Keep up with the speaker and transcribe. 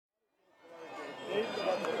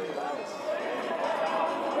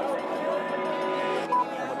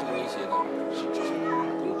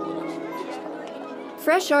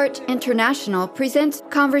Fresh Art International presents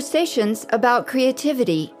conversations about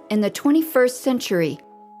creativity in the 21st century.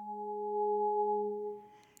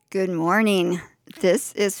 Good morning.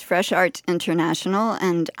 This is Fresh Art International,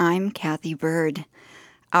 and I'm Kathy Bird.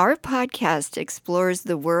 Our podcast explores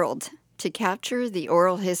the world to capture the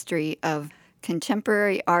oral history of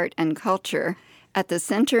contemporary art and culture at the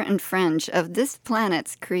center and fringe of this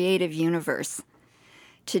planet's creative universe.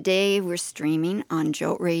 Today, we're streaming on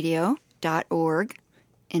joltradio.org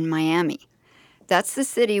in Miami. That's the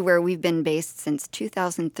city where we've been based since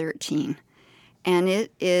 2013, and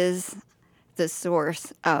it is the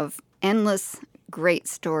source of endless great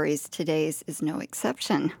stories. Today's is no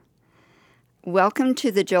exception. Welcome to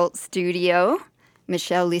the Jolt Studio,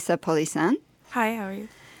 Michelle Lisa Polissan. Hi, how are you?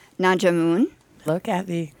 Nadja Moon. Hello,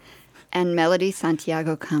 Kathy. And Melody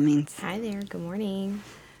Santiago Cummings. Hi there, good morning.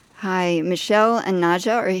 Hi, Michelle and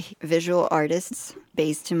Nadja are visual artists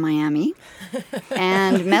based in Miami.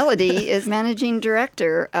 And Melody is managing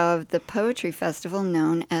director of the poetry festival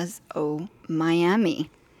known as O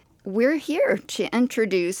Miami. We're here to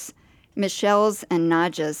introduce Michelle's and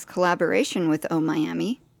Nadja's collaboration with O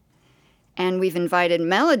Miami. And we've invited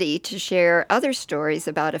Melody to share other stories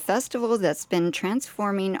about a festival that's been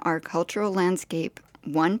transforming our cultural landscape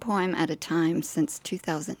one poem at a time since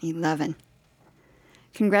 2011.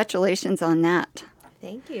 Congratulations on that.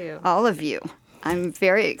 Thank you. All of you. I'm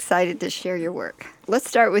very excited to share your work. Let's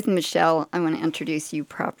start with Michelle. I want to introduce you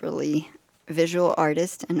properly. Visual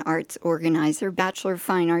artist and arts organizer, Bachelor of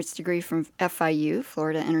Fine Arts degree from FIU,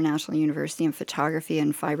 Florida International University, in photography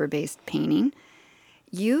and fiber-based painting.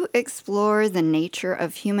 You explore the nature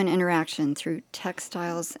of human interaction through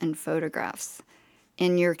textiles and photographs.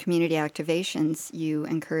 In your community activations, you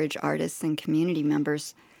encourage artists and community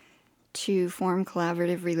members to form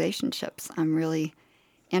collaborative relationships. I'm really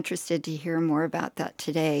interested to hear more about that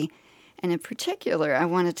today. And in particular, I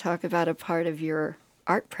want to talk about a part of your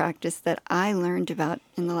art practice that I learned about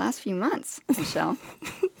in the last few months, Michelle.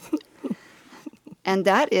 And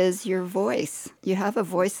that is your voice. You have a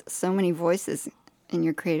voice, so many voices in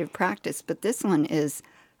your creative practice, but this one is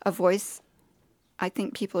a voice I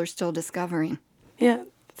think people are still discovering. Yeah,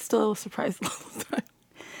 still surprised all the time.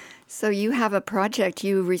 So you have a project.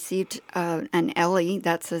 You received an Ellie,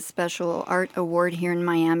 that's a special art award here in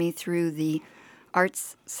Miami through the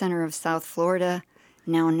Arts Center of South Florida,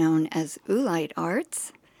 now known as Oolite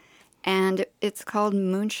Arts. And it's called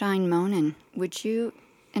Moonshine Monin'. Would you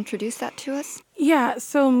introduce that to us? Yeah,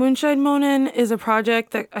 so Moonshine Monin' is a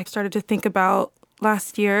project that I started to think about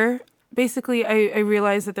last year. Basically, I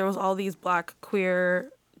realized that there was all these Black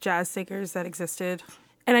queer jazz singers that existed.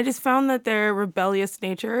 And I just found that their rebellious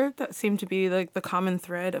nature, that seemed to be like the common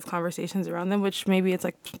thread of conversations around them, which maybe it's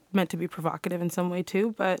like meant to be provocative in some way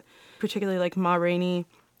too, but particularly like Ma Rainey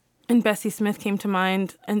and Bessie Smith came to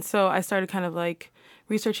mind. And so I started kind of like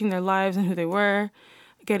researching their lives and who they were,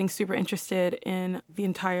 getting super interested in the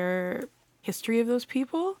entire history of those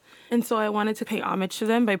people. And so I wanted to pay homage to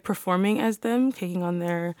them by performing as them, taking on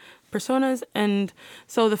their personas. And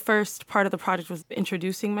so the first part of the project was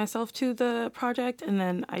introducing myself to the project, and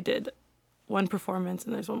then I did one performance,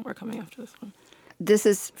 and there's one more coming after this one. This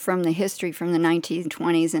is from the history from the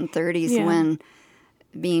 1920s and 30s when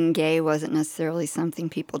being gay wasn't necessarily something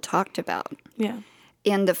people talked about. Yeah.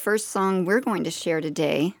 In the first song we're going to share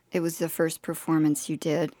today, it was the first performance you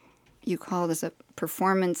did. You called as a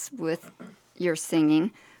performance with your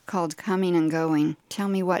singing called Coming and Going. Tell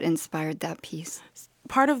me what inspired that piece.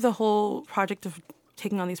 Part of the whole project of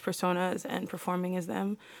taking on these personas and performing as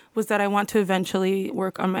them was that I want to eventually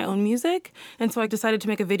work on my own music. And so I decided to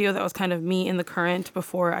make a video that was kind of me in the current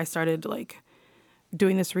before I started like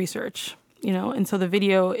doing this research, you know? And so the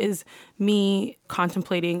video is me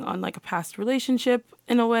contemplating on like a past relationship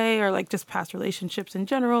in a way, or like just past relationships in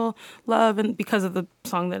general, love, and because of the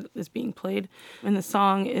song that is being played. And the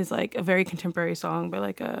song is like a very contemporary song by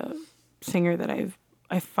like a singer that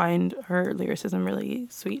I find her lyricism really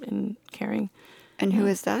sweet and caring. And who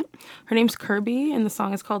is that? Her name's Kirby, and the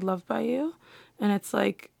song is called Loved by You. And it's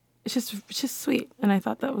like, it's just sweet. And I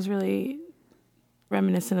thought that was really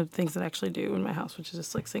reminiscent of things that I actually do in my house, which is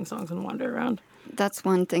just like sing songs and wander around. That's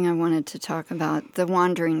one thing I wanted to talk about, the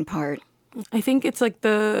wandering part. I think it's like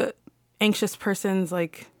the anxious person's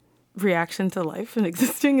like reaction to life and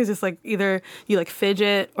existing is just like either you like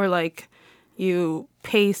fidget or like you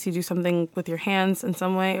pace, you do something with your hands in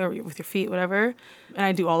some way or with your feet, whatever. And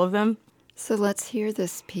I do all of them. So let's hear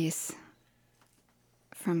this piece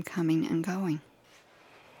from Coming and Going.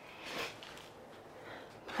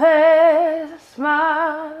 Bless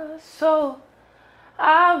my soul,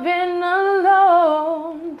 I've been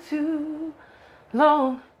alone too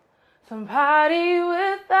long. Somebody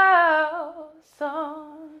without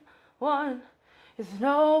someone is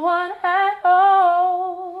no one at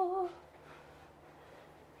all.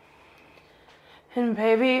 And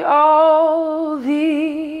baby, all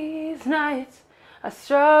these nights I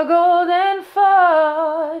struggled and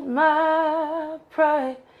fought my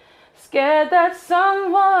pride, scared that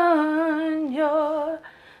someone your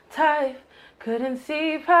type couldn't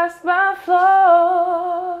see past my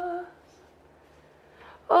flaws.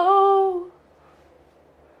 Oh,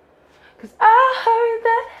 'cause I heard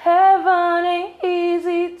that heaven ain't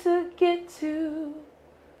easy to get to.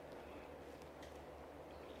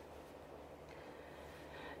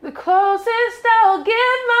 The closest I'll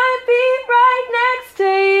get might be right next to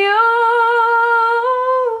you.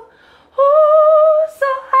 Ooh, so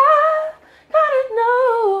I gotta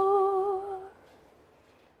know.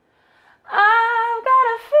 I've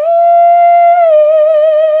gotta feel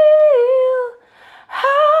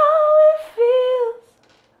how it feels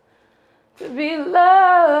to be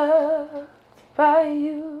loved by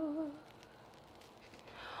you.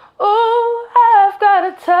 Oh, I've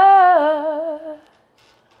gotta touch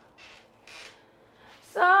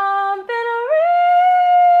something real.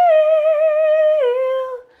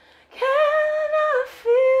 Can I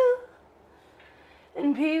feel and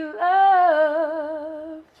be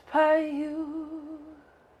loved by you?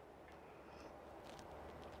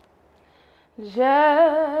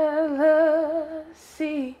 Jealousy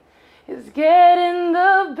is getting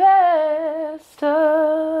the best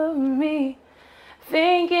of me,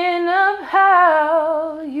 thinking of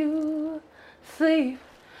how you sleep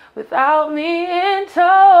without me in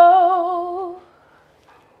tow.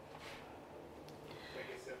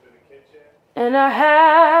 And I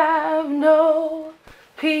have no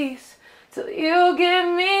peace till you give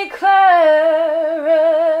me clarity.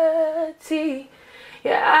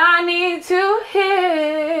 Yeah, I need to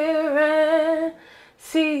hear and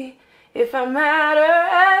see if I matter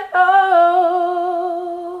at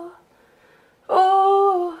all.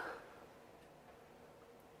 Oh,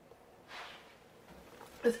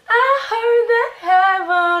 'cause I heard that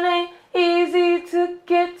heaven ain't easy to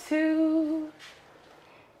get to.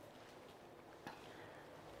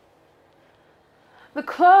 The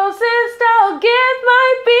closest I'll get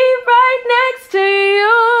might be right next to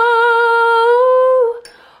you.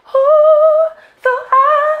 Ooh, so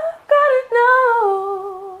I've gotta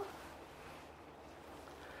know.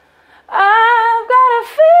 I've gotta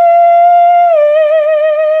feel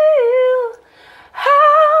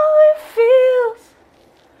how it feels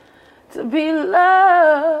to be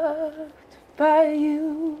loved by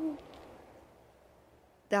you.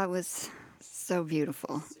 That was so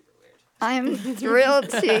beautiful. I'm thrilled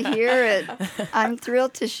to hear it. I'm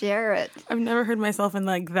thrilled to share it. I've never heard myself in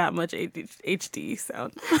like that much HD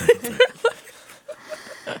sound.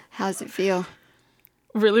 How's it feel?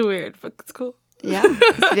 Really weird, but it's cool. Yeah,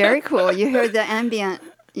 it's very cool. You heard the ambient.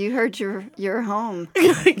 You heard your home,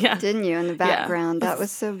 Yeah. didn't you, in the background? That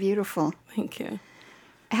was so beautiful. Thank you.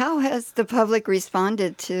 How has the public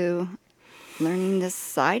responded to learning this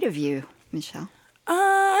side of you, Michelle?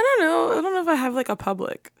 I don't know. I don't know if I have like a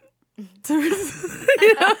public. We're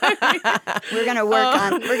gonna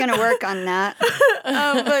work on that.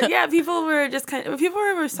 But yeah, people were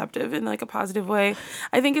receptive in like a positive way.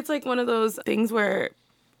 I think it's like one of those things where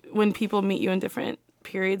when people meet you in different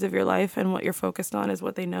periods of your life and what you're focused on is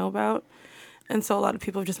what they know about. And so a lot of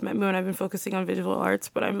people have just met me when I've been focusing on visual arts,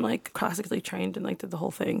 but I'm like classically trained and like did the whole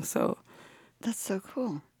thing. So That's so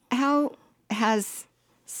cool. How has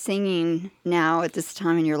singing now at this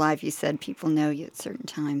time in your life, you said people know you at certain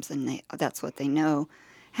times and that's what they know.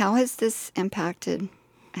 How has this impacted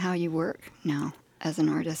how you work now as an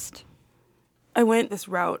artist? I went this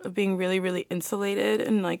route of being really, really insulated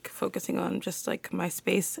and like focusing on just like my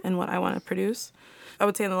space and what I want to produce. I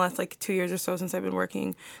would say in the last like 2 years or so since I've been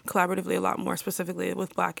working collaboratively a lot more specifically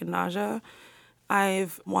with Black and Naja,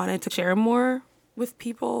 I've wanted to share more with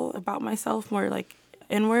people about myself, more like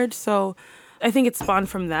inward. So I think it spawned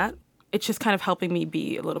from that. It's just kind of helping me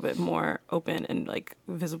be a little bit more open and like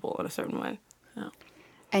visible in a certain way. Yeah.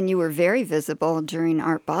 And you were very visible during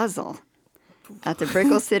Art Basel at the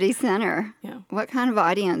Brickell City Center. Yeah. What kind of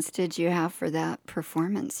audience did you have for that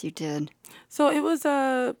performance you did? So it was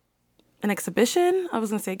an exhibition. I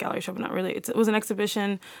was going to say gallery show, but not really. It was an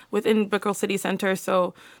exhibition within Brickell City Center.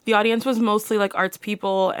 So the audience was mostly like arts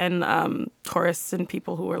people and tourists and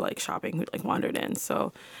people who were like shopping who like wandered in.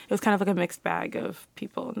 So it was kind of like a mixed bag of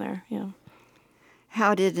people in there. Yeah.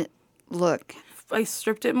 How did it look? I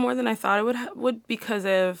stripped it more than I thought it would because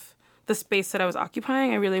of the space that I was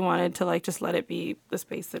occupying. I really wanted to like just let it be the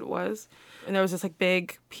space that it was. And there was this like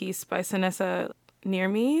big piece by Sinessa near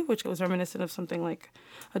me, which was reminiscent of something like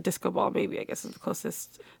a disco ball baby, I guess is the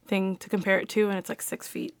closest thing to compare it to, and it's like 6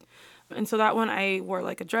 feet. And so that one I wore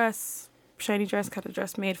like a dress, shiny dress, got a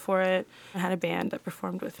dress made for it. I had a band that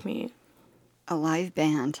performed with me. A live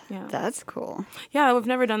band. Yeah. That's cool. Yeah, I've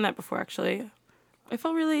never done that before, actually. I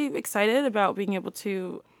felt really excited about being able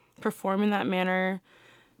to perform in that manner,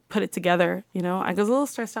 put it together, you know. I was a little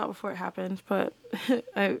stressed out before it happened, but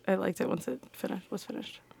I liked it once it was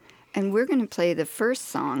finished. And we're going to play the first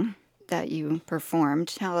song that you performed.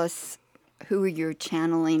 Tell us who you're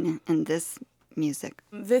channeling in this music.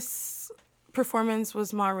 This performance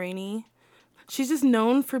was Ma Rainey. She's just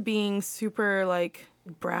known for being super, like,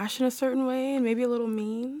 brash in a certain way and maybe a little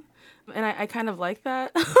mean. And I kind of like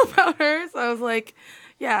that about her. So I was like,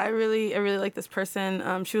 yeah, I really like this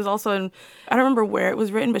person. She was also in, I don't remember where it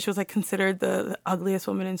was written, but she was like considered the ugliest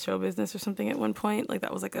woman in show business or something at one point. Like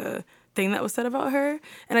that was like a thing that was said about her.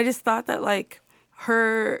 And I just thought that like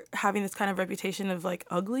her having this kind of reputation of like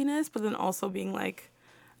ugliness, but then also being like,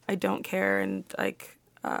 I don't care and like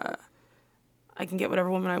I can get whatever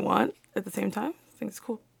woman I want at the same time. I think it's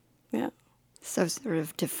cool. Yeah. So sort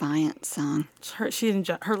of defiant song. Her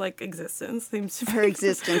like existence seems to be Her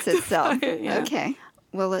existence itself. Yeah. Okay.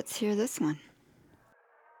 Well, let's hear this one.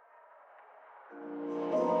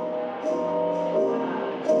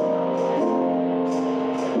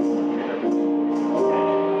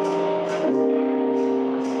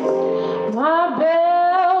 My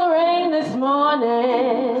bell rang this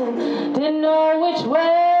morning, didn't know which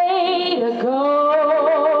way to go.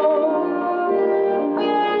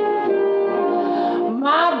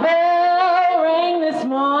 My bell rang this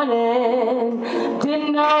morning,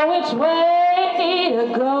 didn't know which way to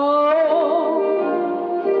go.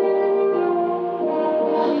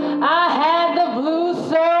 I had the blues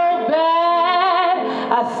so bad,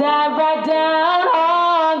 I sat right down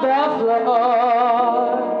on the floor.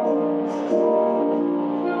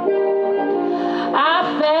 I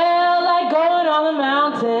felt like going on the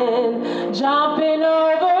mountain, jumping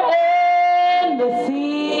over in the sea.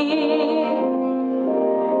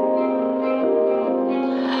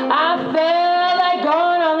 I felt like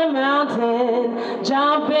going on the mountain,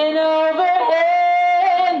 jumping over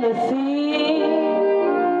in the sea.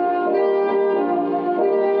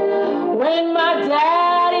 When my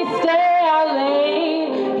daddy stay out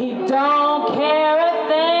late, he don't care a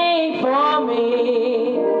thing for me.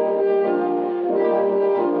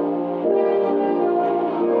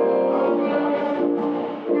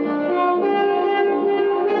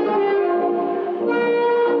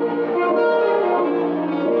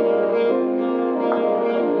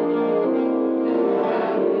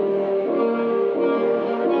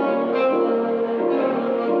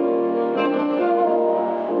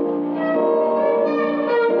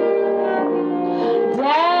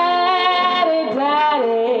 Daddy,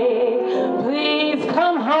 Daddy, please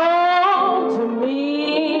come home to me.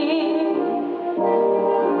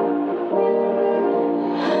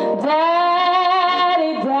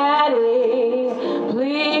 Daddy, Daddy,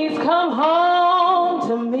 please come home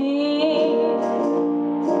to me.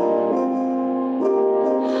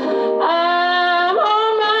 I'm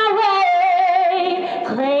on my way,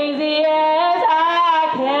 crazy as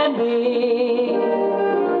I can be.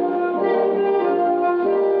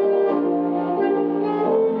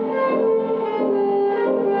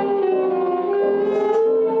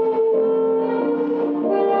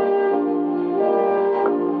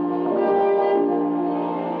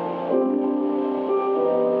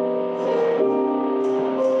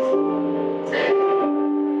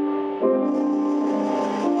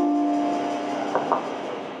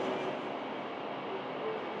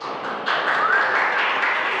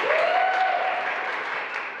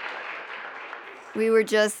 We were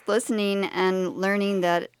just listening and learning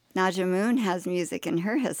that Naja Moon has music in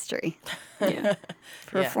her history. Yeah.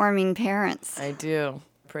 Performing parents. I do.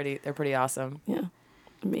 They're pretty awesome. Yeah.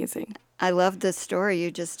 Amazing. I love the story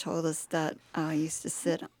you just told us that I used to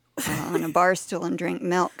sit on a bar stool and drink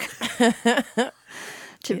milk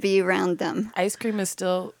to be around them. Ice cream is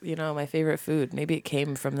still, my favorite food. Maybe it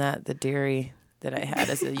came from the dairy that I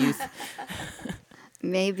had as a youth.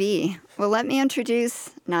 Maybe. Well, let me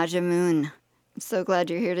introduce Naja Moon. I'm so glad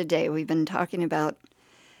you're here today. We've been talking about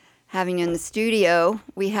having you in the studio.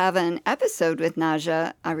 We have an episode with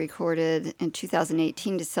Naja I recorded in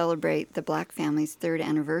 2018 to celebrate the Black family's 3rd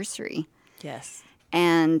anniversary. Yes.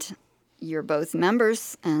 And you're both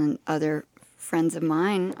members, and other friends of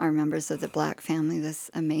mine are members of the Black family, this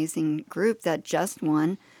amazing group that just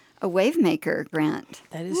won a Wavemaker grant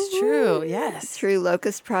That is true. Yes. through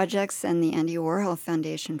Locust Projects and the Andy Warhol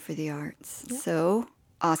Foundation for the Arts. So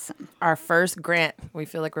Awesome. Our first grant. We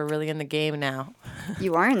feel like we're really in the game now.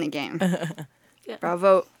 You are in the game.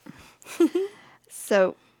 Bravo.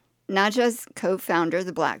 So, Naja's co-founder of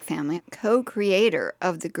the Black Family, co-creator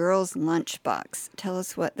of the Girls Lunchbox. Tell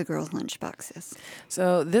us what the Girls Lunchbox is.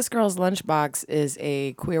 So this Girls Lunchbox is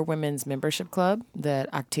a queer women's membership club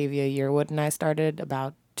that Octavia Yearwood and I started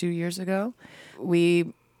about 2 years ago.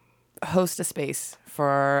 We host a space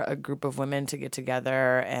for a group of women to get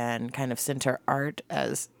together and kind of center art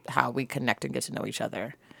as how we connect and get to know each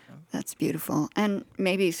other. That's beautiful. And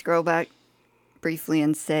maybe scroll back briefly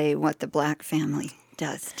and say what the Black Family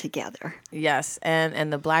does together. Yes,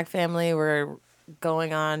 and the Black Family, we're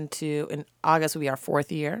going on to, in August will be our 4th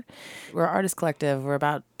year. We're an artist collective. We're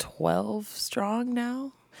about 12 strong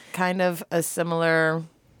now. Kind of a similar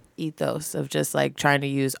ethos of just like trying to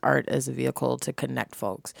use art as a vehicle to connect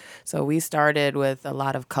folks. So we started with a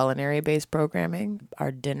lot of culinary-based programming.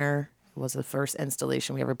 Our dinner was the first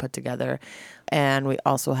installation we ever put together. And we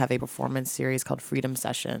also have a performance series called Freedom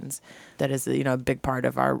Sessions that is, a big part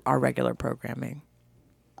of our regular programming.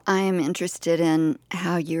 I am interested in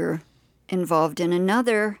how you're involved in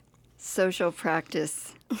another social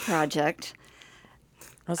practice project,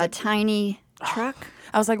 a tiny truck.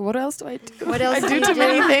 I was like, what else do I do? What else I do do you too do?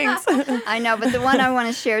 many things. I know, but the one I want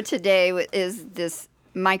to share today is this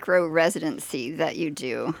micro residency that you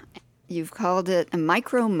do. You've called it a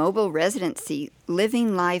micro mobile residency,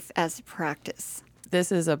 living life as a practice.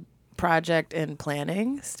 This is a project in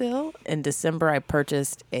planning still. In December, I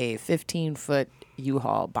purchased a 15-foot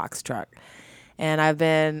U-Haul box truck, and I've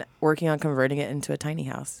been working on converting it into a tiny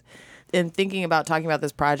house. In thinking about talking about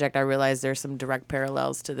this project, I realized there's some direct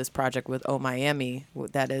parallels to this project with Oh Miami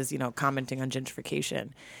that is, commenting on gentrification.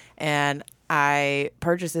 And I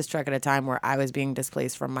purchased this truck at a time where I was being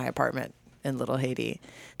displaced from my apartment in Little Haiti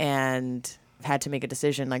and had to make a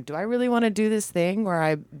decision, like, do I really want to do this thing where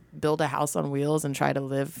I build a house on wheels and try to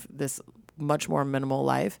live this much more minimal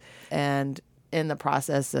life? And in the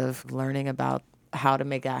process of learning about how to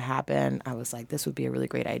make that happen, I was like, this would be a really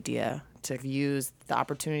great idea to use the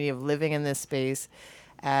opportunity of living in this space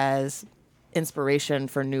as inspiration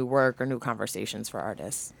for new work or new conversations for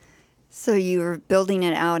artists. So you're building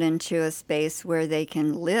it out into a space where they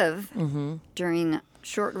can live during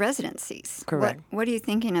short residencies. Correct. What are you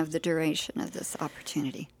thinking of the duration of this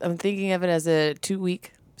opportunity? I'm thinking of it as a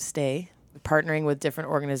 2-week stay, partnering with different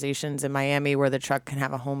organizations in Miami where the truck can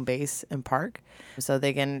have a home base and park. So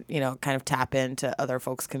they can, kind of tap into other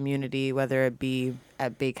folks' community, whether it be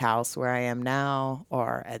at Bakehouse where I am now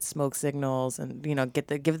or at Smoke Signals, and,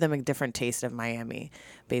 give them a different taste of Miami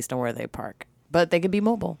based on where they park. But they could be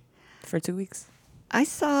mobile for 2 weeks. I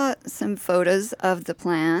saw some photos of the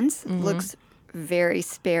plans. Looks very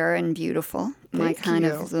spare and beautiful. My Thank kind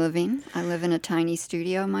you. of living. I live in a tiny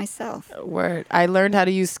studio myself. Word. I learned how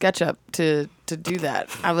to use SketchUp to do that.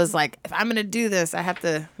 I was like, if I'm gonna do this, I have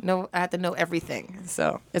to know everything.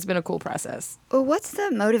 So it's been a cool process. Well, what's the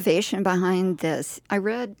motivation behind this? I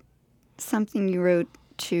read something you wrote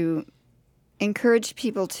to encourage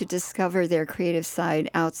people to discover their creative side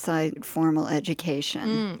outside formal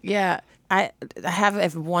education. Yeah. I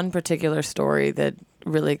have one particular story that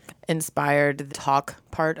really inspired the talk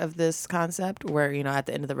part of this concept where, at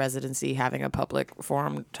the end of the residency, having a public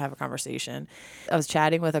forum to have a conversation. I was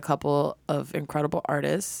chatting with a couple of incredible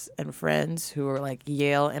artists and friends who were like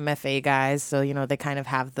Yale MFA guys. So, they kind of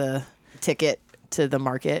have the ticket to the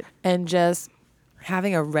market, and just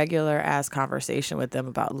having a regular ass conversation with them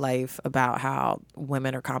about life, about how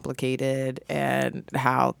women are complicated and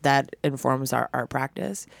how that informs our art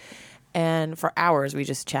practice. And for hours, we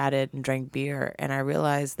just chatted and drank beer. And I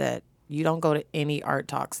realized that you don't go to any art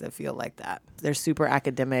talks that feel like that. They're super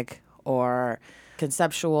academic or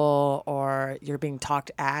conceptual, or you're being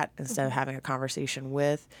talked at instead of having a conversation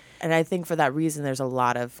with. And I think for that reason, there's a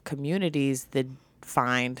lot of communities that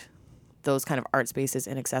find those kind of art spaces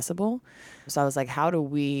inaccessible. So I was like, how do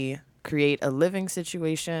we create a living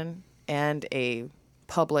situation and a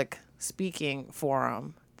public speaking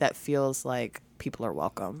forum that feels like people are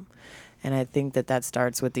welcome? And I think that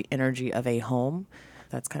starts with the energy of a home.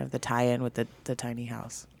 That's kind of the tie-in with the tiny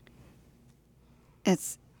house.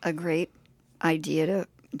 It's a great idea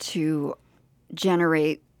to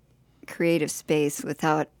generate creative space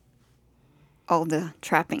without all the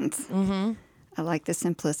trappings. I like the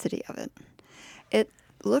simplicity of it. It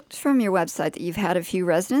looked from your website that you've had a few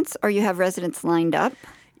residents, or you have residents lined up.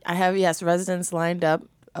 I have, yes, residents lined up,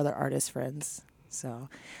 other artist friends. So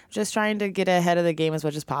just trying to get ahead of the game as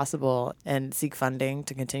much as possible and seek funding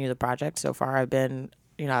to continue the project. So far, I've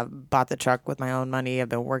bought the truck with my own money. I've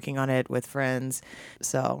been working on it with friends.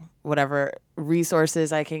 So whatever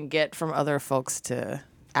resources I can get from other folks to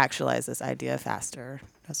actualize this idea faster.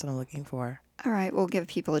 That's what I'm looking for. All right, we'll give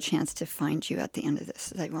people a chance to find you at the end of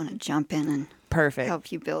this. They want to jump in and Perfect.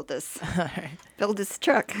 help you build this, All right. build this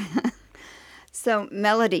truck. So,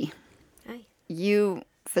 Melody, Hi. you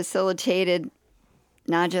facilitated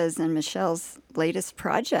Naja's and Michelle's latest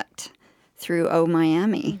project through O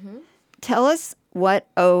Miami. Tell us what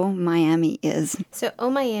O Miami is. So, O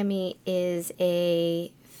Miami is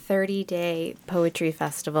a 30-day poetry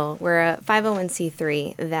festival. We're a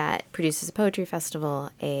 501c3 that produces a poetry festival,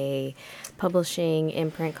 a publishing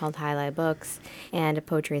imprint called Highlight Books, and a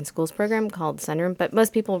poetry in schools program called Sunroom. But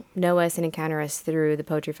most people know us and encounter us through the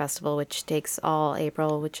poetry festival, which takes all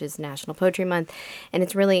April, which is National Poetry Month. And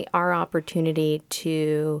it's really our opportunity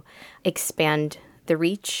to expand the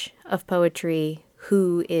reach of poetry,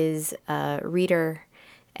 who is a reader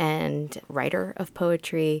and writer of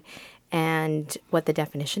poetry, and what the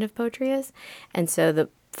definition of poetry is. And so the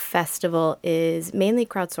festival is mainly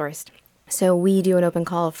crowdsourced. So we do an open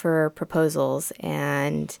call for proposals,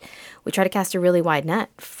 and we try to cast a really wide net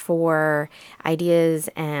for ideas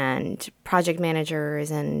and project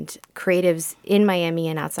managers and creatives in Miami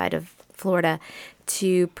and outside of Florida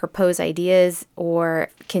to propose ideas or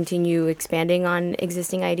continue expanding on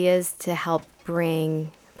existing ideas to help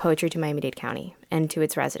bring poetry to Miami-Dade County and to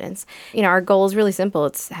its residents. You know, our goal is really simple.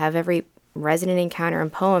 It's have every resident encounter a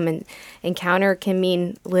poem, and encounter can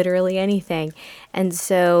mean literally anything. And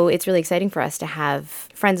so it's really exciting for us to have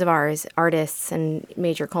friends of ours, artists and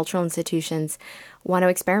major cultural institutions want to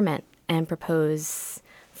experiment and propose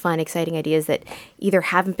fun, exciting ideas that either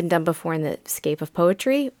haven't been done before in the scape of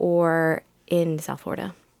poetry or in South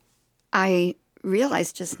Florida. I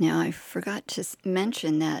realized just now I forgot to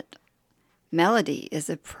mention that Melody is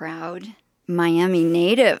a proud Miami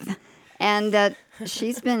native and that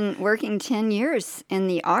she's been working 10 years in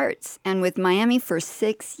the arts and with Miami for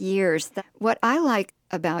 6 years. What I like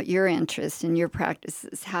about your interest and your practice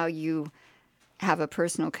is how you have a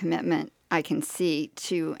personal commitment, I can see,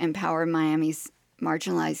 to empower Miami's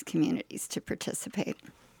marginalized communities to participate.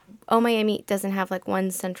 O Miami doesn't have like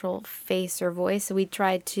one central face or voice, so we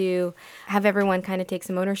tried to have everyone kind of take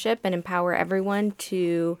some ownership and empower everyone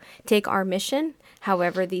to take our mission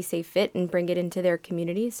however they see fit and bring it into their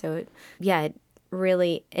community. So it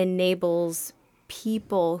really enables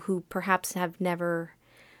people who perhaps have never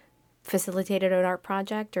facilitated an art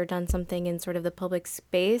project or done something in sort of the public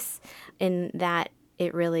space, in that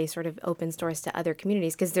it really sort of opens doors to other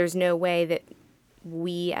communities, because there's no way that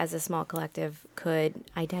we as a small collective could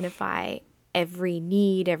identify every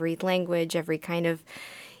need, every language, every kind of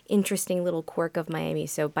interesting little quirk of Miami.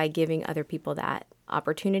 So by giving other people that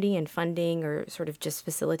opportunity and funding or sort of just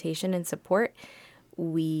facilitation and support,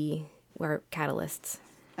 we were catalysts.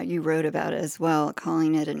 You wrote about it as well,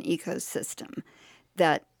 calling it an ecosystem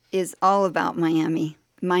that is all about Miami.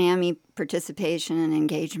 Miami participation and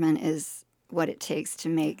engagement is what it takes to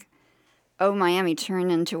make O Miami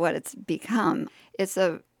turn into what it's become. It's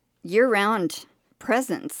a year-round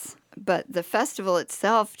presence, but the festival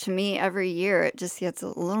itself, to me, every year, it just gets a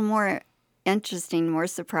little more interesting, more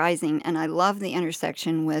surprising, and I love the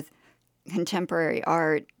intersection with contemporary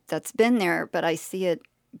art that's been there, but I see it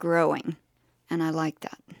growing, and I like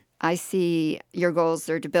that. I see your goals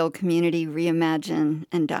are to build community, reimagine,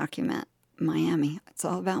 and document Miami. It's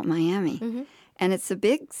all about Miami. Mm-hmm. And it's a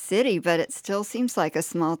big city, but it still seems like a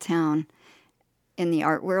small town. In the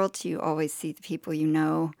art world, you always see the people you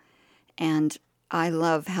know, and I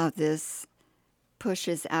love how this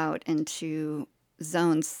pushes out into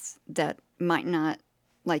zones that might not,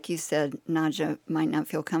 like you said, Naja might not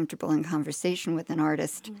feel comfortable in conversation with an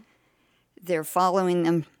artist. Mm-hmm. They're following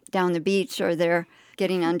them down the beach, or they're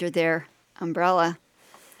getting under their umbrella,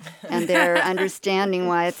 and they're understanding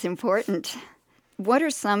why it's important. What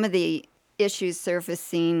are some of the issues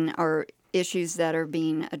surfacing, or issues that are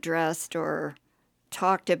being addressed or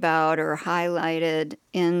talked about or highlighted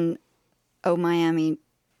in O Miami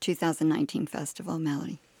 2019 Festival,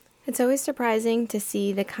 Melody? It's always surprising to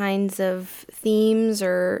see the kinds of themes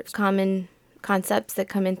or common concepts that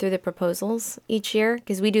come in through the proposals each year,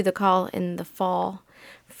 because we do the call in the fall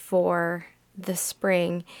for the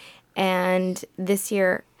spring. And this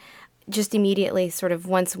year, just immediately, sort of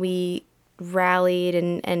once we rallied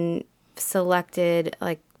and selected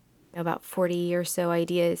like about 40 or so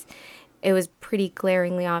ideas, it was pretty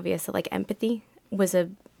glaringly obvious that like empathy was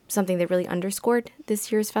something that really underscored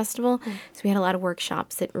this year's festival. Mm. So we had a lot of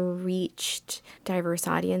workshops that reached diverse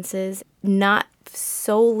audiences, not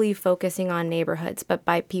solely focusing on neighborhoods, but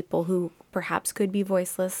by people who perhaps could be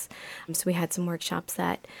voiceless. So we had some workshops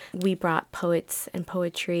that we brought poets and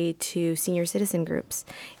poetry to senior citizen groups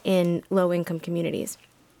in low-income communities.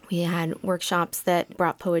 We had workshops that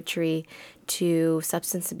brought poetry to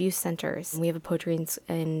substance abuse centers. We have a poetry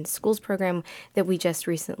in schools program that we just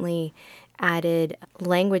recently added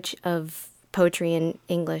language of poetry in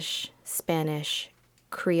English, Spanish,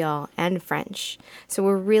 Creole, and French. So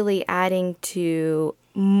we're really adding to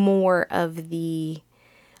more of the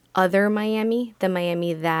other Miami, the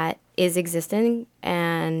Miami that is existing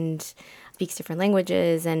and speaks different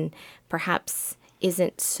languages and perhaps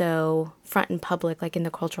isn't so front and public like in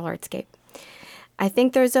the cultural artscape. I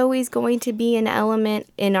think there's always going to be an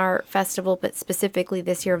element in our festival, but specifically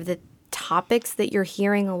this year, of the topics that you're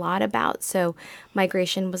hearing a lot about. So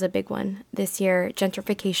migration was a big one this year.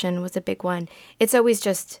 Gentrification was a big one. It's always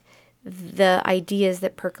just the ideas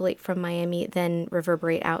that percolate from Miami then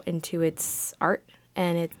reverberate out into its art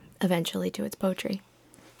and it eventually to its poetry.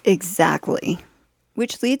 Exactly.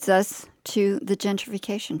 Which leads us to the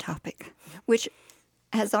gentrification topic, which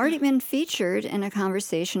has already been featured in a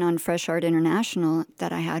conversation on Fresh Art International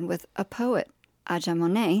that I had with a poet, Aja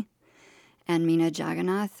Monet, and Mina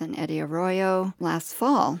Jagannath and Eddie Arroyo last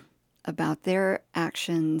fall about their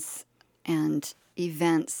actions and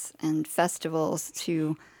events and festivals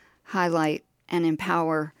to highlight and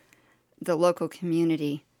empower the local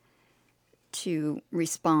community to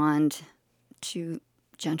respond to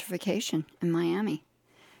gentrification in Miami.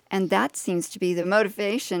 And that seems to be the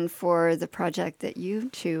motivation for the project that you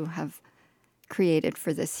two have created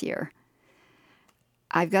for this year.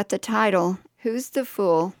 I've got the title, Who's the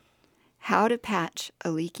Fool? How to Patch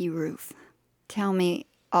a Leaky Roof. Tell me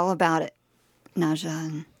all about it, Naja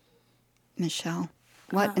and Michelle.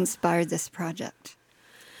 What inspired this project?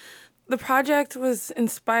 The project was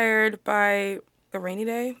inspired by a rainy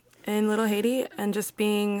day in Little Haiti and just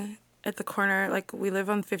being at the corner, like we live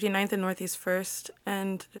on 59th and Northeast First,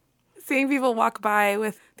 and seeing people walk by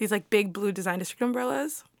with these like big blue Design District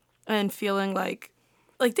umbrellas and feeling like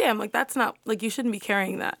damn, like that's not, like you shouldn't be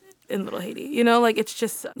carrying that in Little Haiti. You know, like it's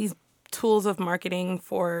just these tools of marketing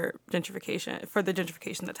for gentrification, for the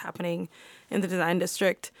gentrification that's happening in the Design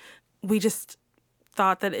District. We just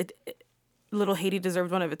thought that Little Haiti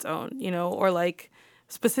deserved one of its own, you know, or like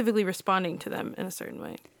specifically responding to them in a certain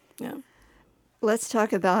way. Yeah. Let's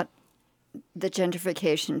talk about the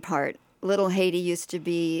gentrification part. Little Haiti used to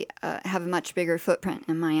be have a much bigger footprint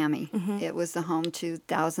in Miami. Mm-hmm. It was the home to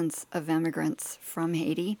thousands of immigrants from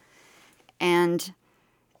Haiti. And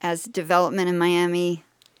as development in Miami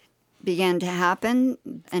began to happen,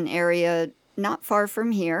 an area not far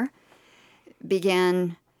from here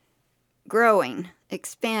began growing,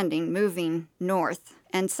 expanding, moving north.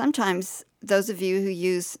 And sometimes those of you who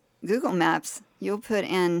use Google Maps, you'll put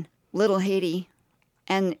in Little Haiti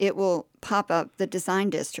and it will pop up the Design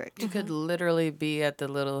District. You could literally be at the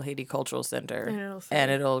Little Haiti Cultural Center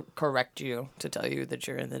and it'll correct you to tell you that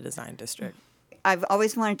you're in the Design District. I've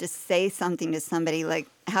always wanted to say something to somebody like,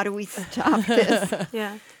 how do we stop this?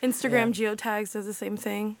 Yeah. Instagram geotags does the same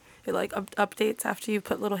thing. It like updates after you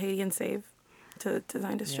put Little Haiti and save to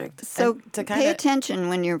Design District. Yeah. So pay attention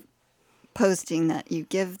when you're posting that you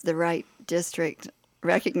give the right district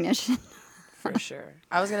recognition. For sure.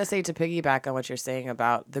 I was going to say, to piggyback on what you're saying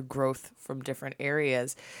about the growth from different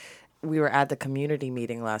areas, we were at the community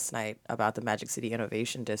meeting last night about the Magic City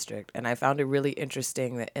Innovation District, and I found it really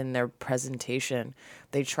interesting that in their presentation,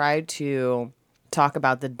 they tried to talk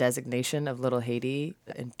about the designation of Little Haiti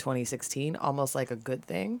in 2016 almost like a good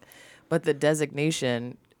thing, but the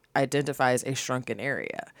designation identifies a shrunken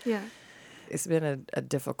area. Yeah. It's been a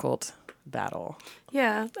difficult battle.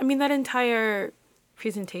 Yeah. I mean, that entire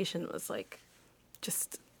presentation was like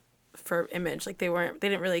just for image. Like they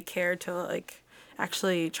didn't really care to like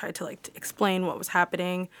actually try to like to explain what was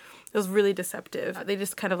happening. It was really deceptive. They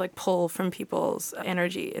just kind of like pull from people's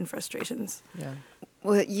energy and frustrations. Yeah.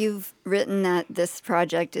 Well, you've written that this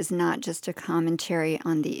project is not just a commentary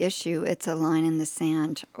on the issue, it's a line in the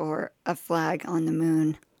sand or a flag on the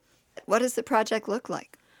moon. What does the project look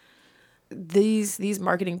like? These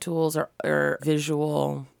marketing tools are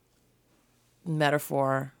visual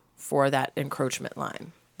metaphor for that encroachment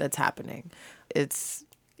line that's happening. It's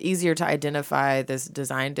easier to identify this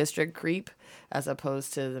Design District creep as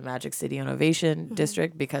opposed to the Magic City Innovation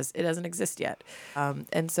District because it doesn't exist yet.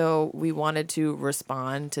 And so we wanted to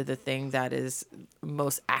respond to the thing that is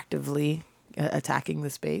most actively attacking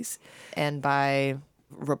the space. And by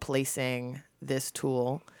replacing this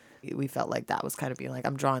tool, we felt like that was kind of being like,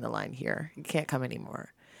 I'm drawing the line here. You can't come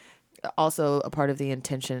anymore. Also, a part of the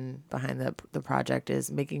intention behind the project is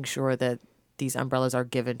making sure that these umbrellas are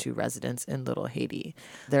given to residents in Little Haiti.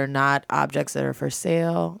 They're not objects that are for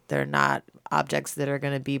sale. They're not objects that are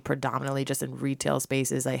going to be predominantly just in retail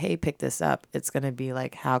spaces, like, hey, pick this up. It's going to be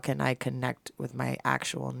like, how can I connect with my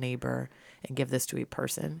actual neighbor and give this to a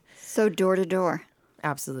person? So door to door.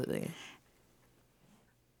 Absolutely.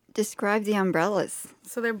 Describe the umbrellas.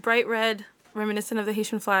 So they're bright red, reminiscent of the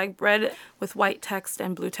Haitian flag, red with white text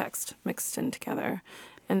and blue text mixed in together.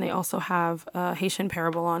 And they also have a Haitian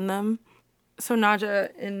parable on them. So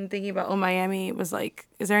Naja, in thinking about Oh Miami, was like,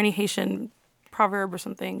 is there any Haitian proverb or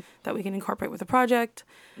something that we can incorporate with the project?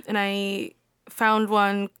 And I found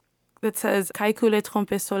one that says, "Caille coule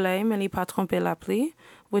trompe soleil, mais pas trompe la pluie,"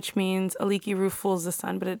 which means a leaky roof fools the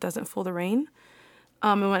sun, but it doesn't fool the rain.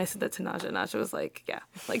 And when I said that to Naja was like, yeah,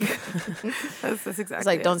 like, that's exactly It's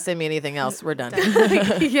like, it. don't send me anything else. We're done.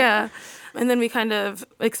 Yeah. And then we kind of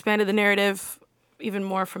expanded the narrative even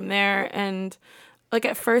more from there. And like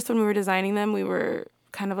at first when we were designing them, we were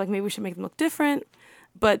kind of like, maybe we should make them look different.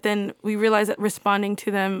 But then we realized that responding to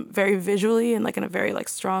them very visually and like in a very like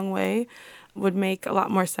strong way would make a lot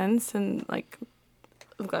more sense. And like,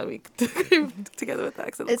 I'm glad we came together with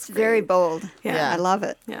that. 'Cause it It's looks very great. bold. Yeah. I love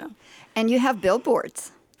it. Yeah. And you have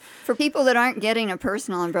billboards. For people that aren't getting a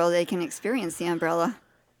personal umbrella, they can experience the umbrella.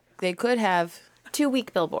 They could have.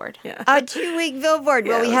 2-week billboard. Yeah. A 2-week billboard.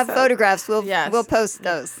 Well, Yeah, we have what's up? photographs. Yes. We'll post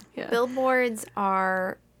those. Yeah. Billboards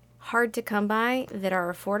are hard to come by that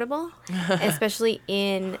are affordable, especially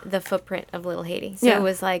in the footprint of Little Haiti. So Yeah. it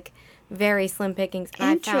was like very slim pickings. And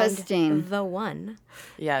I Interesting. found the one.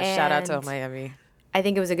 Yeah, shout out to And- Miami. I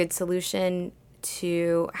think it was a good solution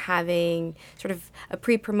to having sort of a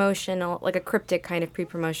pre-promotional, like a cryptic kind of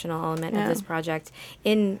pre-promotional element of Yeah. this project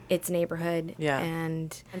in its neighborhood. Yeah.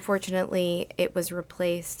 And unfortunately, it was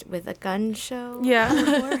replaced with a gun show.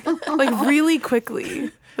 Yeah. Like really quickly.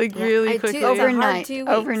 Like really quickly. It's a hard Overnight. 2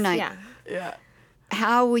 weeks. Overnight. Yeah. Yeah.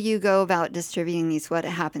 How will you go about distributing these? What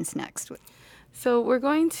happens next? So we're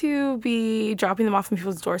going to be dropping them off on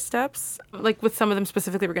people's doorsteps. Like with some of them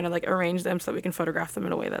specifically, we're going to like arrange them so that we can photograph them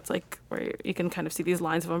in a way that's like where you can kind of see these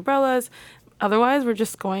lines of umbrellas. Otherwise, we're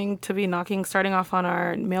just going to be starting off on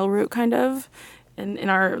our mail route kind of in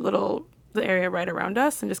our little the area right around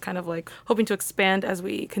us, and just kind of like hoping to expand as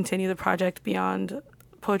we continue the project beyond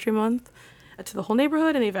Poetry Month to the whole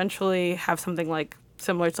neighborhood, and eventually have something like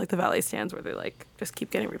similar to like the valet stands where they like just keep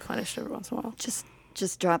getting replenished every once in a while.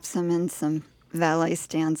 Just drop some in some valet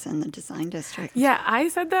stands in the design district. Yeah, I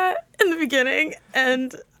said that in the beginning,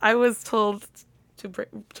 and I was told to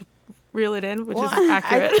reel it in, which is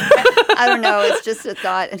accurate. I don't know. It's just a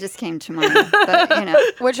thought. It just came to mind. But,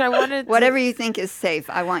 Which I wanted. whatever you think is safe,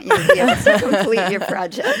 I want you to be able to complete your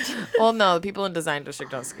project. Well, no, the people in design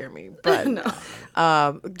district don't scare me. But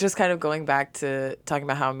just kind of going back to talking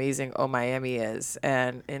about how amazing Oh Miami is,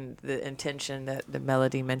 and in the intention that the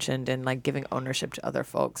Melody mentioned, and like giving ownership to other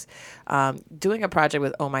folks. Doing a project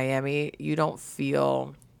with Oh Miami, you don't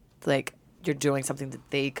feel like you're doing something that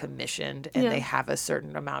they commissioned and Yeah. they have a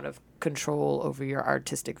certain amount of control over your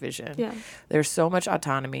artistic vision. Yeah. There's so much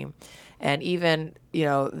autonomy. And even,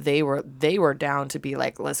 they were down to be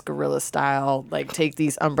like, let's guerrilla style, like take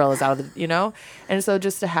these umbrellas out of the. And so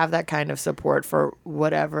just to have that kind of support for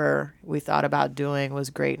whatever we thought about doing was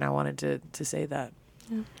great. And I wanted to say that.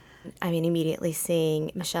 I mean, immediately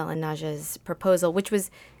seeing Michelle and Naja's proposal, which was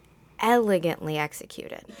elegantly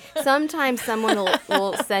executed. Sometimes someone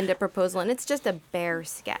will send a proposal and it's just a bare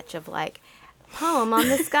sketch of like poem on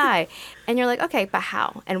the sky, and you're like, okay, but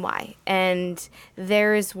how and why? And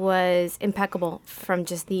theirs was impeccable from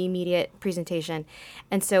just the immediate presentation,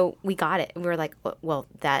 and so we got it. We were like, well,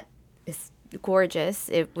 that is gorgeous.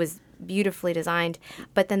 It was beautifully designed,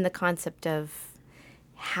 but then the concept of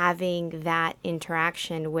having that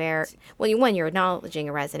interaction where, well, you're acknowledging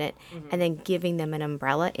a resident and then giving them an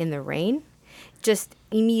umbrella in the rain just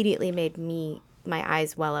immediately made my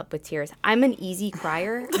eyes well up with tears. I'm an easy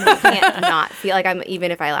crier. And I can't not feel like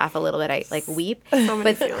even if I laugh a little bit, I like weep. So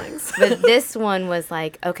many feelings. But this one was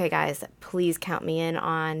like, okay, guys, please count me in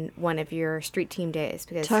on one of your street team days,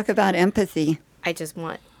 because Talk about empathy. I just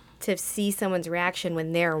want to see someone's reaction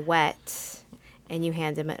when they're wet and you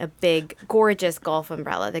hand them a big, gorgeous golf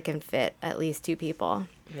umbrella that can fit at least 2 people.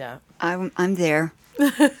 Yeah. I'm there.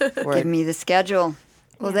 Give me the schedule.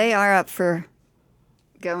 Well, they are up for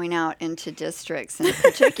going out into districts. In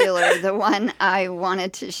particular, the one I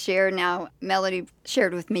wanted to share now, Melody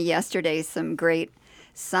shared with me yesterday some great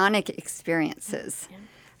sonic experiences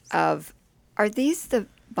are these the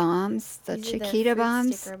bombs, the These are the Chiquita fruit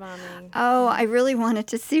bombs? sticker bombing. Oh, I really wanted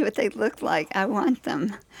to see what they look like. I want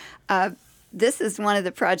them. This is one of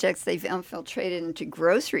the projects they've infiltrated into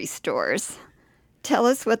grocery stores. Tell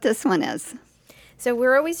us what this one is. So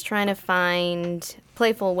we're always trying to find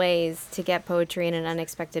playful ways to get poetry in an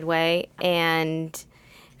unexpected way. And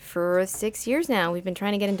for 6 years now, we've been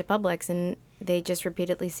trying to get into Publix, and they just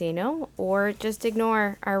repeatedly say no or just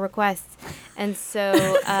ignore our requests. And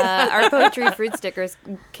so our poetry fruit stickers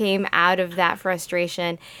came out of that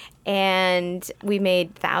frustration. And we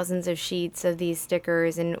made thousands of sheets of these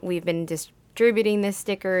stickers, and we've been distributing the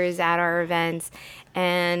stickers at our events.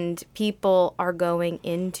 And people are going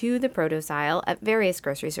into the produce aisle at various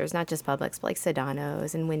grocery stores, not just Publix, but like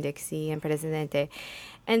Sedano's and Winn-Dixie and Presidente,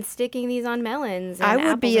 and sticking these on melons. And I would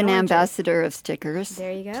apples be and an oranges. ambassador of stickers.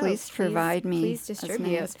 There you go. Please provide me please as many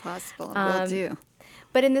distribute. as possible. Will do.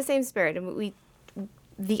 But in the same spirit,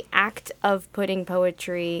 the act of putting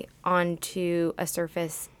poetry onto a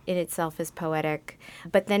surface in itself is poetic,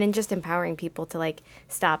 but then in just empowering people to like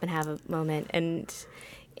stop and have a moment and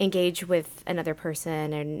engage with another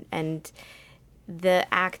person, and the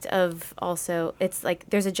act of also, it's like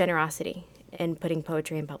there's a generosity in putting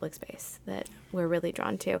poetry in public space that we're really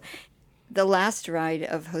drawn to. The last ride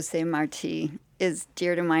of Jose Marti is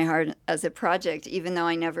dear to my heart as a project, even though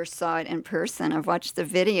I never saw it in person. I've watched the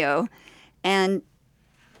video, and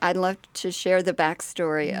I'd love to share the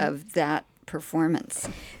backstory of that performance.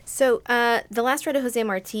 So the last ride of Jose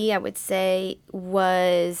Marti, I would say,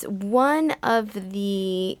 was one of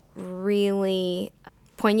the really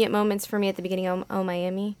poignant moments for me at the beginning of Oh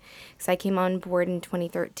Miami, because I came on board in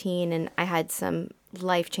 2013 and I had some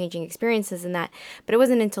life-changing experiences in that. But it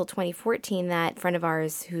wasn't until 2014 that a friend of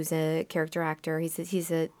ours, who's a character actor,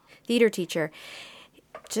 he's a theater teacher,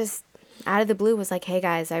 just out of the blue was like, hey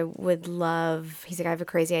guys, he's like, I have a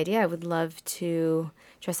crazy idea. I would love to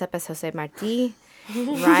dress up as Jose Marti,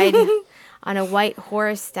 ride on a white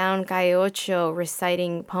horse down Calle Ocho,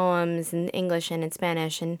 reciting poems in English and in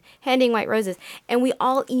Spanish and handing white roses. And we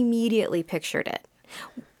all immediately pictured it.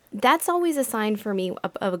 That's always a sign for me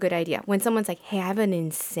of a good idea. When someone's like, hey, I have an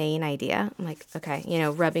insane idea. I'm like, okay,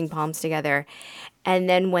 rubbing palms together. And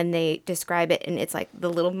then when they describe it and it's like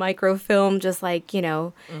the little microfilm just like,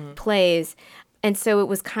 plays. And so it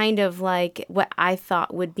was kind of like what I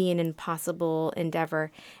thought would be an impossible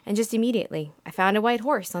endeavor. And just immediately, I found a white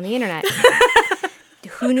horse on the internet.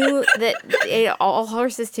 Who knew that all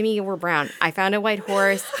horses to me were brown? I found a white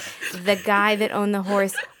horse. The guy that owned the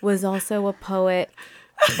horse was also a poet.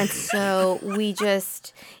 And so we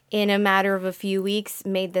just, in a matter of a few weeks,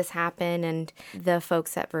 made this happen. And the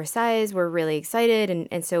folks at Versailles were really excited.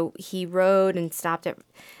 And so he rode and stopped at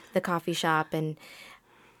the coffee shop, and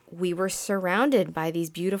we were surrounded by these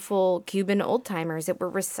beautiful Cuban old-timers that were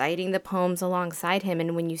reciting the poems alongside him.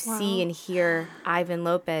 And when you see and hear Ivan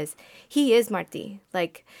Lopez, he is Marti.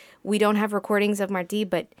 Like, we don't have recordings of Marti,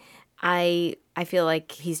 but I feel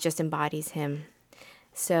like he's just embodies him.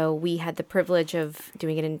 So we had the privilege of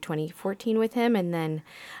doing it in 2014 with him. And then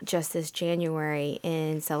just this January,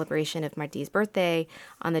 in celebration of Marti's birthday,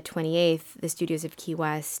 on the 28th, the studios of Key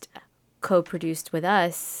West co-produced with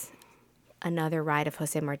us another ride of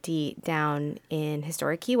Jose Marti down in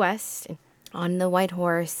historic Key West. On the white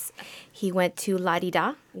horse, he went to La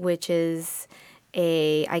Dida, which is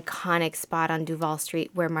a iconic spot on Duval Street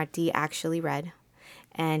where Marti actually read.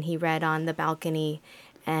 And he read on the balcony.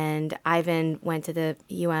 And Ivan went to the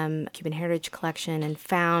Cuban Heritage Collection and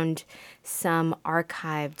found some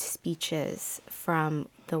archived speeches from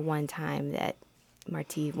the one time that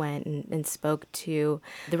Marti went and spoke to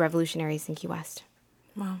the revolutionaries in Key West.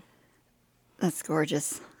 Wow. That's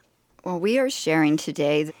gorgeous. Well, we are sharing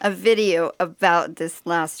today a video about this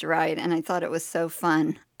last ride, and I thought it was so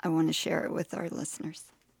fun. I want to share it with our listeners.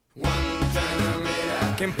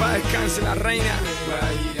 Que en paz descanse la reina,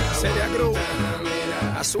 Celia Cruz,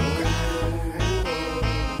 Azúcar,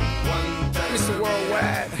 Mr.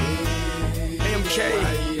 Worldwide, MK,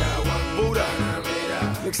 Buddha.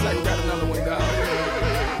 Looks like we got another one, dog.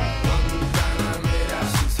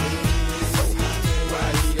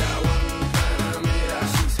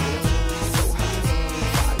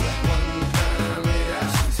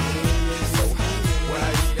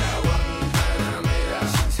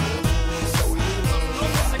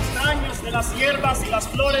 De las hierbas y las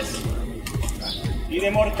flores, y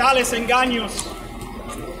de mortales engaños,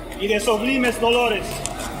 y de sublimes dolores.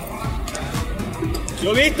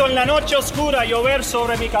 Yo he visto en la noche oscura llover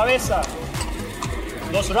sobre mi cabeza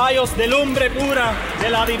los rayos de lumbre pura de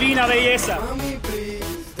la divina belleza.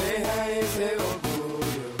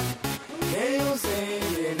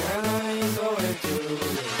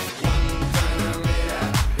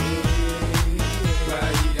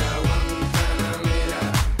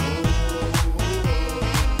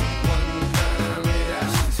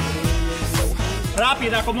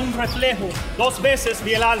 Rápida como un reflejo, 2 veces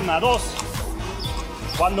vi el alma, 2.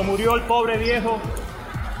 Cuando murió el pobre viejo,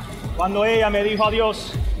 cuando ella me dijo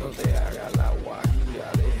adiós. No te haga la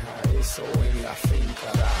guajira, deja eso en la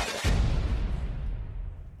finca, dale.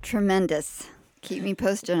 Tremendous. Keep me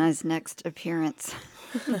posted on his next appearance.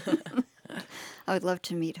 I would love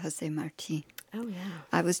to meet Jose Marti. Oh, yeah.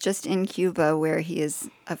 I was just in Cuba, where he is,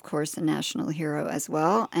 of course, a national hero as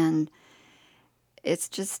well. And it's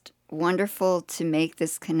just wonderful to make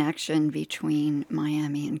this connection between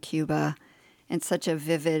Miami and Cuba in such a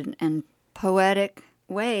vivid and poetic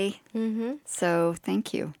way. Mm-hmm. So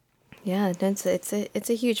thank you. Yeah, it's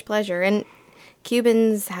a huge pleasure. And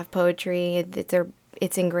Cubans have poetry.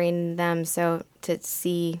 It's ingrained in them. So to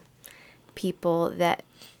see people that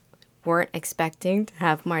weren't expecting to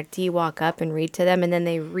have Marti walk up and read to them, and then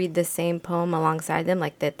they read the same poem alongside them,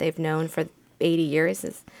 like that they've known for 80 years,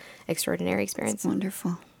 is extraordinary experience. It's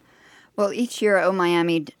wonderful. Well, each year, Oh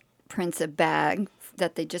Miami prints a bag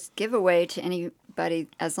that they just give away to anybody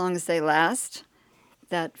as long as they last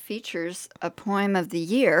that features a poem of the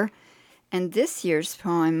year. And this year's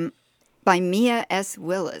poem by Mia S.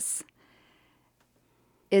 Willis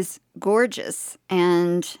is gorgeous,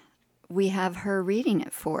 and we have her reading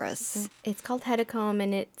it for us. It's called Hedicombe,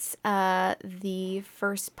 and it's the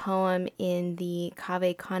first poem in the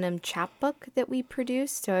Cave Canem chapbook that we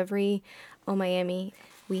produce. So every Oh Miami,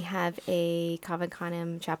 we have a Cave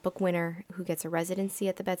Canem chapbook winner who gets a residency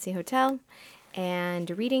at the Betsy Hotel and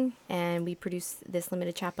a reading, and we produce this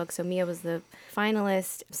limited chapbook. So Mia was the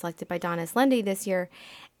finalist, selected by Donna Lundy this year.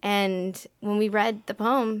 And when we read the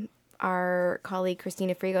poem, our colleague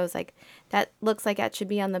Christina Frigo was like, that looks like that should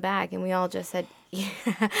be on the bag. And we all just said,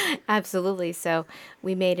 yeah, absolutely. So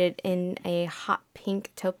we made it in a hot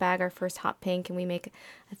pink tote bag, our first hot pink, and we make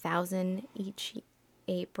 1,000 each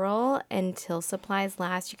April until supplies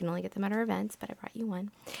last. You can only get them at our events, but I brought you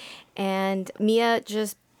one. And Mia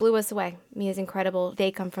just blew us away. Mia's incredible.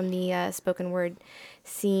 They come from the spoken word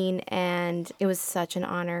scene, and it was such an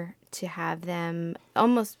honor to have them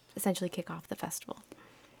almost essentially kick off the festival.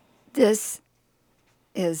 This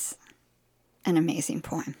is an amazing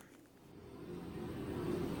poem.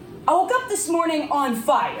 I woke up this morning on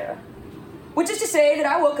fire, which is to say that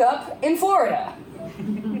I woke up in Florida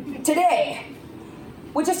today,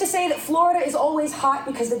 which is to say that Florida is always hot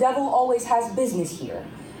because the devil always has business here,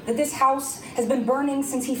 that this house has been burning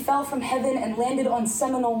since he fell from heaven and landed on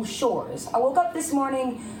Seminole shores. I woke up this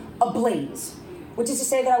morning ablaze, which is to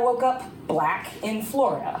say that I woke up black in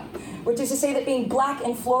Florida, which is to say that being black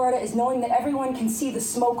in Florida is knowing that everyone can see the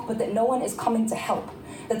smoke, but that no one is coming to help,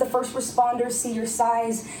 that the first responders see your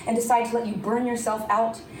size and decide to let you burn yourself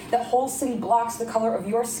out, that whole city blocks the color of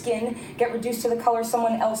your skin get reduced to the color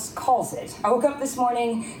someone else calls it. I woke up this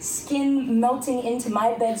morning, skin melting into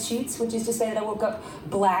my bed sheets, which is to say that I woke up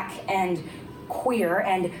black and queer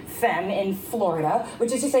and femme in Florida,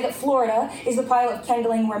 which is to say that Florida is the pile of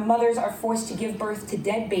kindling where mothers are forced to give birth to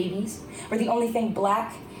dead babies, where the only thing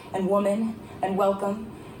black and woman and welcome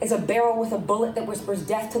is a barrel with a bullet that whispers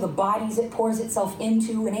death to the bodies it pours itself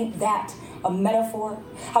into, and ain't that a metaphor?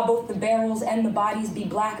 How both the barrels and the bodies be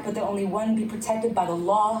black, but that only one be protected by the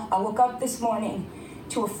law. I woke up this morning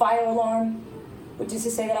to a fire alarm, which is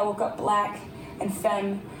to say that I woke up black and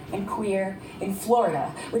femme and queer in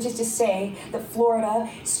Florida, which is to say that Florida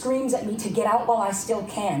screams at me to get out while I still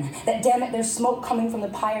can. That damn it, there's smoke coming from the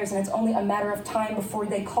pyres and it's only a matter of time before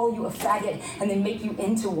they call you a faggot and then make you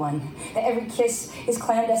into one. That every kiss is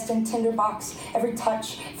clandestine tinderbox, every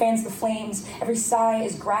touch fans the flames, every sigh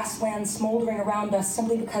is grassland smoldering around us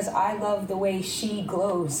simply because I love the way she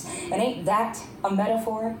glows. And ain't that a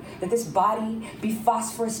metaphor? That this body be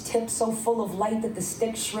phosphorus tipped so full of light that the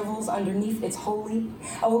stick shrivels underneath its holy.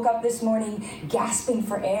 I woke up this morning gasping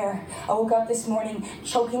for air. I woke up this morning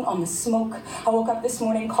choking on the smoke. I woke up this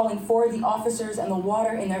morning calling for the officers and the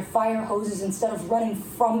water in their fire hoses instead of running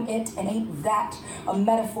from it. And ain't that a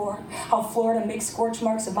metaphor? How Florida makes scorch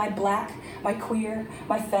marks of my black, my queer,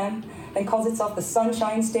 my femme, and calls itself the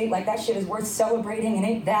Sunshine State like that shit is worth celebrating. And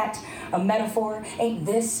ain't that a metaphor? Ain't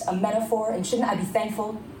this a metaphor? And shouldn't I be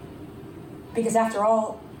thankful? Because after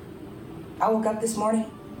all, I woke up this morning.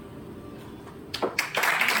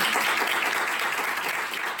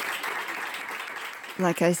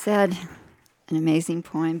 Like I said, an amazing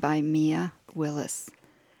poem by Mia Willis.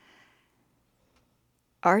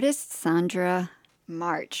 Artist Sandra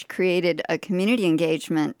March created a community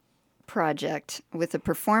engagement project with a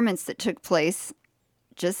performance that took place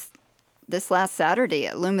just this last Saturday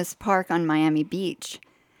at Loomis Park on Miami Beach.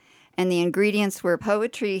 And the ingredients were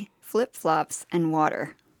poetry, flip-flops, and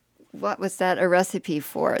water. What was that a recipe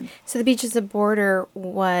for? So the Beach is a Border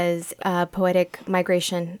was a poetic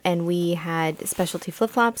migration, and we had specialty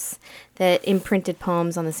flip-flops that imprinted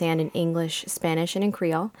poems on the sand in English, Spanish, and in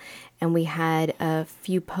Creole. And we had a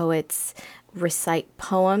few poets recite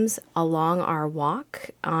poems along our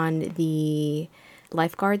walk on the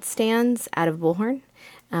lifeguard stands out of Bullhorn.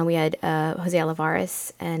 We had Jose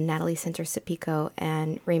Olivares and Natalie Center-Sapico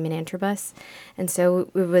and Raymond Antrobus. And so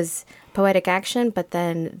it was poetic action, but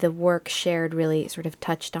then the work shared really sort of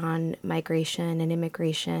touched on migration and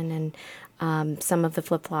immigration. And some of the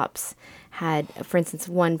flip-flops had, for instance,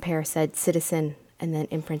 one pair said citizen and then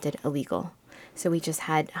imprinted illegal. So we just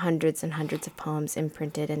had hundreds and hundreds of poems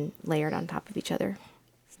imprinted and layered on top of each other.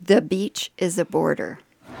 The Beach is a Border.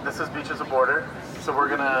 This is Beach is a Border. So we're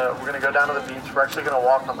gonna go down to the beach. We're actually gonna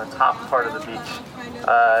walk on the top part of the beach,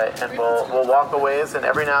 and we'll walk a ways. And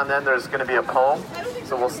every now and then there's gonna be a poem.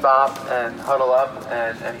 So we'll stop and huddle up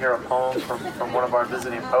and hear a poem from one of our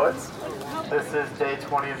visiting poets. This is day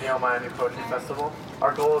 20 of the El Miami Poetry Festival.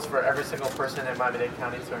 Our goal is for every single person in Miami-Dade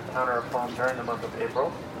County to encounter a poem during the month of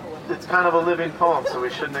April. It's kind of a living poem, so we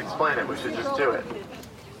shouldn't explain it. We should just do it.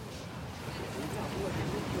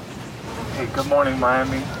 Hey, good morning,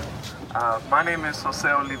 Miami. My name is Jose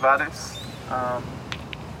Olivares. I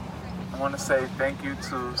want to say thank you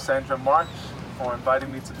to Sandra March for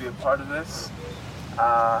inviting me to be a part of this.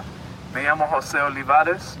 Me llamo Jose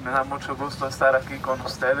Olivares. Me da mucho gusto estar aquí con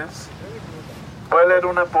ustedes. Voy a leer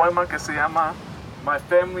un poema que se llama My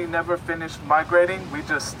Family Never Finished Migrating, We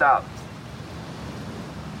Just Stopped.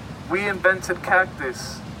 We invented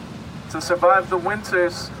cactus. To survive the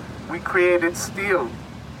winters, we created steel.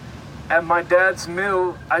 At my dad's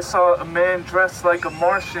mill, I saw a man dressed like a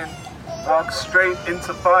Martian walk straight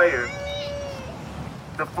into fire.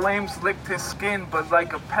 The flames licked his skin, but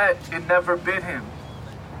like a pet, it never bit him.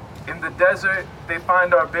 In the desert, they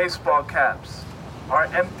find our baseball caps, our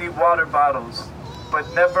empty water bottles, but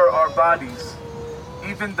never our bodies.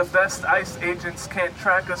 Even the best ICE agents can't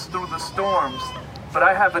track us through the storms, but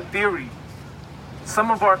I have a theory.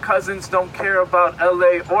 Some of our cousins don't care about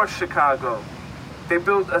LA or Chicago. They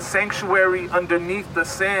build a sanctuary underneath the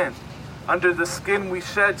sand, under the skin we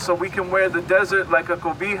shed so we can wear the desert like a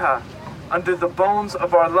cobija, under the bones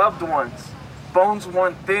of our loved ones, bones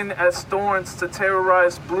worn thin as thorns to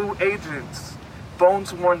terrorize blue agents,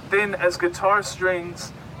 bones worn thin as guitar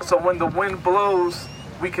strings so when the wind blows,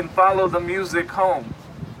 we can follow the music home.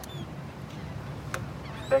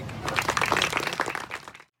 Thank you.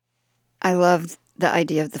 I love the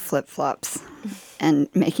idea of the flip-flops and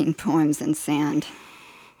making poems in sand.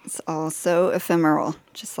 It's all so ephemeral,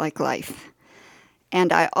 just like life.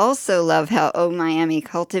 And I also love how O Miami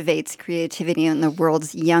cultivates creativity in the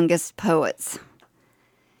world's youngest poets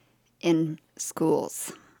in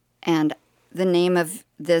schools. And the name of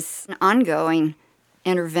this ongoing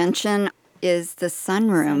intervention is the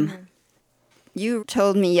Sunroom. You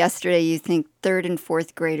told me yesterday you think 3rd and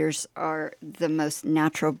 4th graders are the most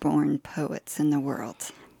natural-born poets in the world.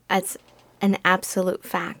 That's an absolute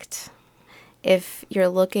fact. If you're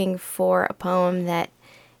looking for a poem that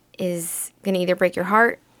is going to either break your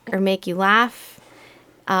heart or make you laugh,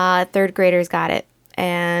 3rd graders got it.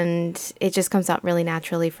 And it just comes out really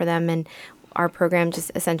naturally for them. And our program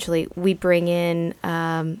just essentially, we bring in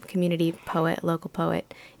community poet, local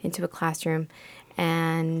poet into a classroom.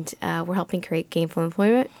 And we're helping create gainful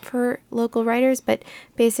employment for local writers. But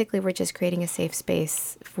basically, we're just creating a safe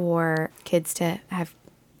space for kids to have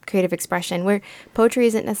creative expression where poetry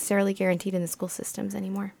isn't necessarily guaranteed in the school systems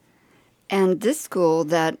anymore. And this school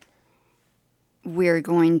that we're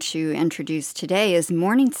going to introduce today is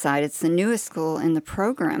Morningside. It's the newest school in the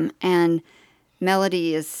program. And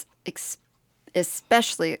Melody is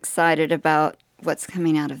especially excited about what's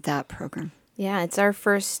coming out of that program. Yeah, it's our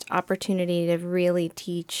first opportunity to really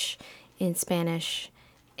teach in Spanish,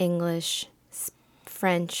 English,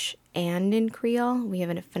 French, and in Creole. We have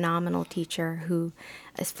a phenomenal teacher who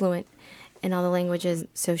is fluent in all the languages,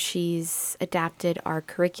 so she's adapted our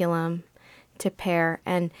curriculum to pair.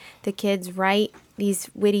 And the kids write these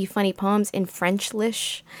witty, funny poems in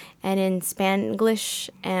Frenchlish and in Spanglish,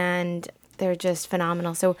 and they're just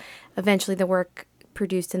phenomenal. So eventually the work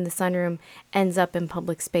produced in the Sunroom ends up in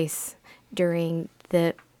public space during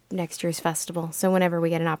the next year's festival. So whenever we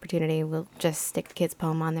get an opportunity, we'll just stick the kids'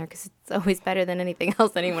 poem on there because it's always better than anything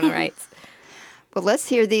else anyone writes. Well, let's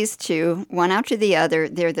hear these two, one after the other.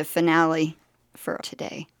 They're the finale for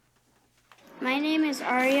today. My name is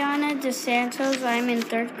Ariana DeSantos. I'm in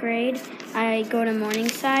 3rd grade. I go to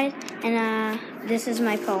Morningside, and this is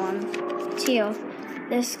my poem, Teal.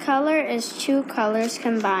 This color is 2 colors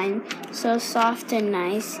combined, so soft and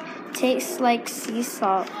nice. tastes like sea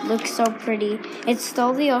salt, looks so pretty. It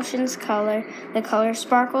stole the ocean's color. The color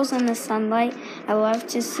sparkles in the sunlight. I love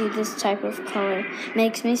to see this type of color.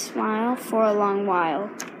 Makes me smile for a long while.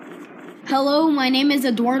 Hello, my name is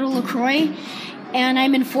Eduardo LaCroix, and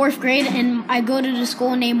I'm in 4th grade, and I go to the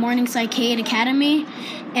school named Morningside K-8 Academy,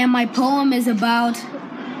 and my poem is about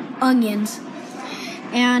onions,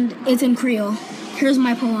 and it's in Creole. Here's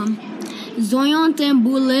my poem. Zoyon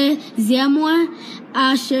temboule, zémoin,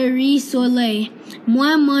 a chéri soleil.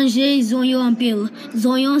 Moi manger zoyon en pile.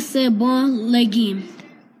 Zoyon c'est bon légume.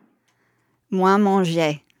 Moi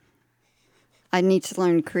manger. I need to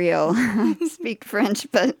learn Creole. I speak French,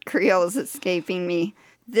 but Creole is escaping me.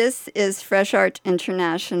 This is Fresh Art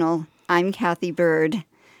International. I'm Kathy Bird,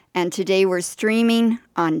 and today we're streaming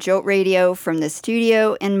on Jolt Radio from the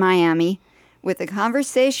studio in Miami with a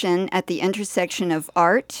conversation at the intersection of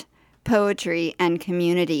art, poetry, and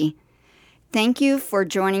community. Thank you for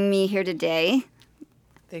joining me here today.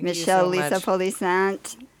 Thank Michelle you so Lisa much.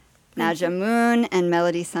 Polisant, Naja Moon, and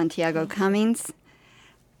Melody Santiago Cummings.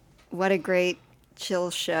 What a great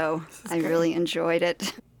chill show. I really enjoyed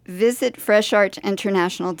it. Visit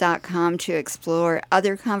freshartinternational.com to explore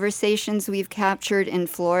other conversations we've captured in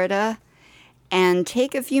Florida, and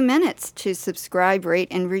take a few minutes to subscribe, rate,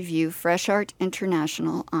 and review Fresh Art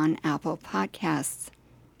International on Apple Podcasts.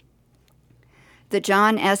 The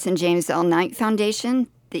John S. and James L. Knight Foundation,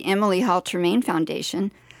 the Emily Hall Tremaine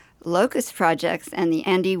Foundation, Locust Projects, and the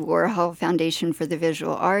Andy Warhol Foundation for the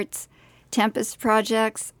Visual Arts, Tempest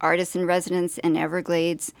Projects, Artists in Residence in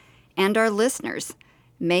Everglades, and our listeners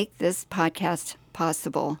make this podcast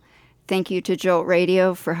possible. Thank you to Jolt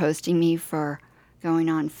Radio for hosting me for going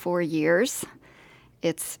on 4 years.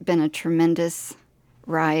 It's been a tremendous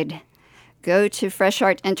ride. Go to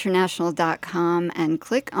freshartinternational.com and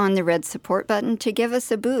click on the red support button to give us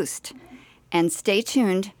a boost. And stay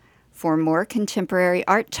tuned for more contemporary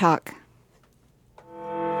art talk.